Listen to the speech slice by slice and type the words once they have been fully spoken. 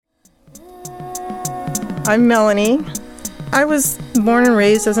I'm Melanie. I was born and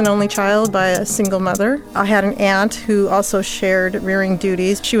raised as an only child by a single mother. I had an aunt who also shared rearing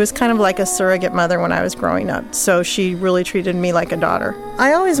duties. She was kind of like a surrogate mother when I was growing up, so she really treated me like a daughter.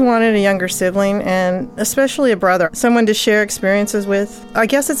 I always wanted a younger sibling, and especially a brother, someone to share experiences with. I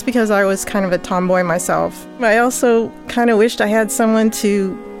guess it's because I was kind of a tomboy myself. I also kind of wished I had someone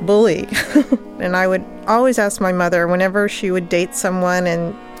to bully. And I would always ask my mother whenever she would date someone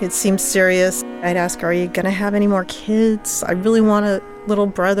and it seemed serious, I'd ask her, are you going to have any more kids? I really want a little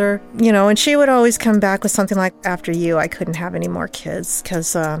brother. And she would always come back with something like, after you, I couldn't have any more kids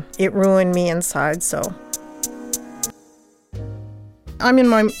because it ruined me inside, so. I'm in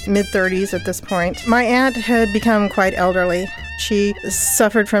my mid-30s at this point. My aunt had become quite elderly. She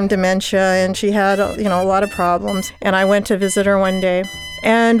suffered from dementia and she had, a lot of problems. And I went to visit her one day.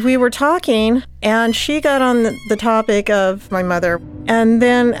 And we were talking, and she got on the topic of my mother. And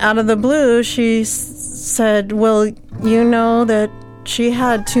then out of the blue, she said, well, you know that she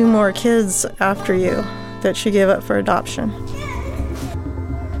had 2 more kids after you that she gave up for adoption.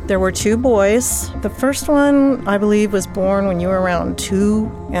 There were 2 boys. The first one, I believe, was born when you were around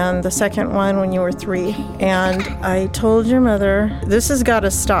 2, and the second one when you were 3. And I told your mother, this has got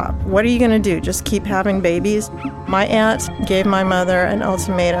to stop. What are you going to do? Just keep having babies? My aunt gave my mother an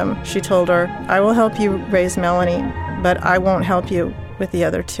ultimatum. She told her, I will help you raise Melanie, but I won't help you with the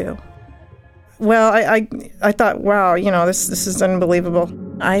other 2. Well, I thought, wow, this is unbelievable.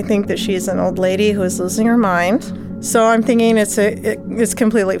 I think that she's an old lady who is losing her mind. So I'm thinking it's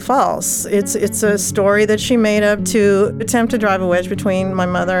completely false. It's a story that she made up to attempt to drive a wedge between my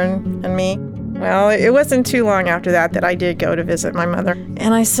mother and me. Well, it wasn't too long after that I did go to visit my mother.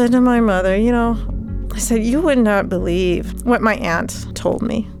 And I said to my mother, I said, you would not believe what my aunt told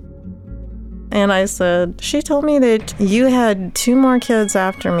me. And I said, she told me that you had 2 more kids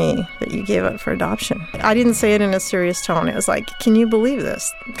after me that you gave up for adoption. I didn't say it in a serious tone. It was like, can you believe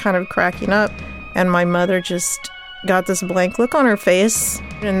this? Kind of cracking up. And my mother just got this blank look on her face.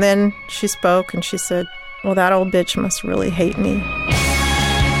 And then she spoke and she said, well, that old bitch must really hate me.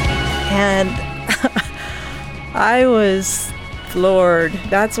 And I was floored.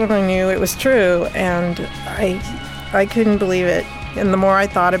 That's when I knew it was true. And I couldn't believe it. And the more I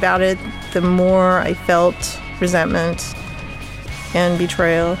thought about it, the more I felt resentment and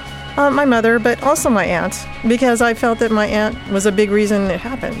betrayal. My mother, but also my aunt, because I felt that my aunt was a big reason it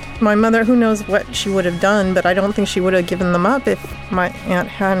happened. My mother, who knows what she would have done, but I don't think she would have given them up if my aunt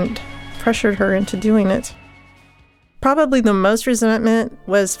hadn't pressured her into doing it. Probably the most resentment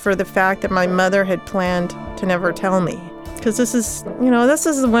was for the fact that my mother had planned to never tell me. Because this is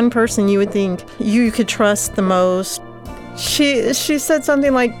the one person you would think you could trust the most. She said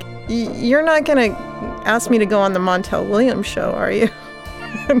something like, you're not going to ask me to go on the Montel Williams show, are you?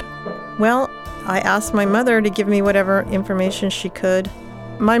 Well, I asked my mother to give me whatever information she could.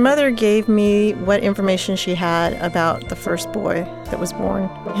 My mother gave me what information she had about the first boy that was born,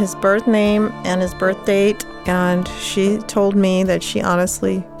 his birth name and his birth date, and she told me that she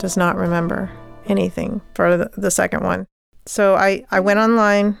honestly does not remember anything for the second one. So I went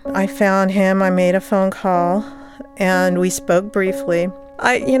online, I found him, I made a phone call, and we spoke briefly.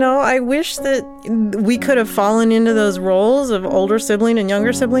 I wish that we could have fallen into those roles of older sibling and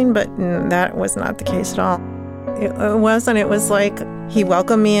younger sibling, but that was not the case at all. It wasn't. It was like he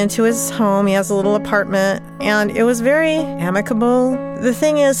welcomed me into his home. He has a little apartment, and it was very amicable. The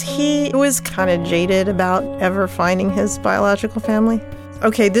thing is, he was kind of jaded about ever finding his biological family.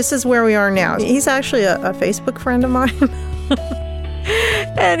 Okay, this is where we are now. He's actually a Facebook friend of mine.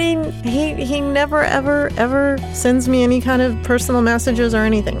 And he never, ever sends me any kind of personal messages or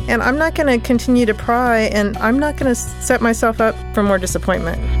anything. And I'm not going to continue to pry, and I'm not going to set myself up for more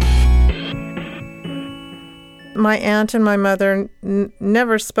disappointment. My aunt and my mother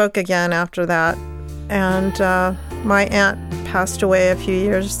never spoke again after that. And my aunt passed away a few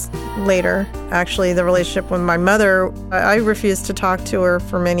years later. Actually, the relationship with my mother, I refused to talk to her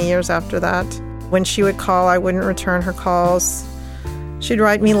for many years after that. When she would call, I wouldn't return her calls. She'd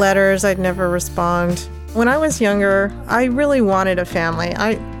write me letters, I'd never respond. When I was younger, I really wanted a family.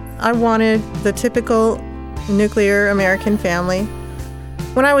 I wanted the typical nuclear American family.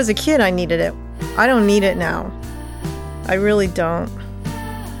 When I was a kid, I needed it. I don't need it now. I really don't.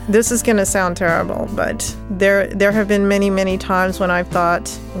 This is going to sound terrible, but there have been many, many times when I've thought,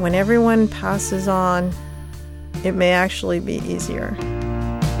 when everyone passes on, it may actually be easier.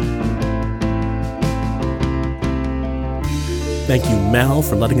 Thank you, Mel,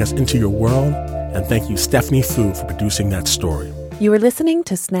 for letting us into your world, and thank you, Stephanie Fu, for producing that story. You are listening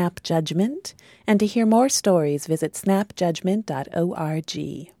to Snap Judgment, and to hear more stories, visit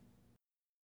snapjudgment.org.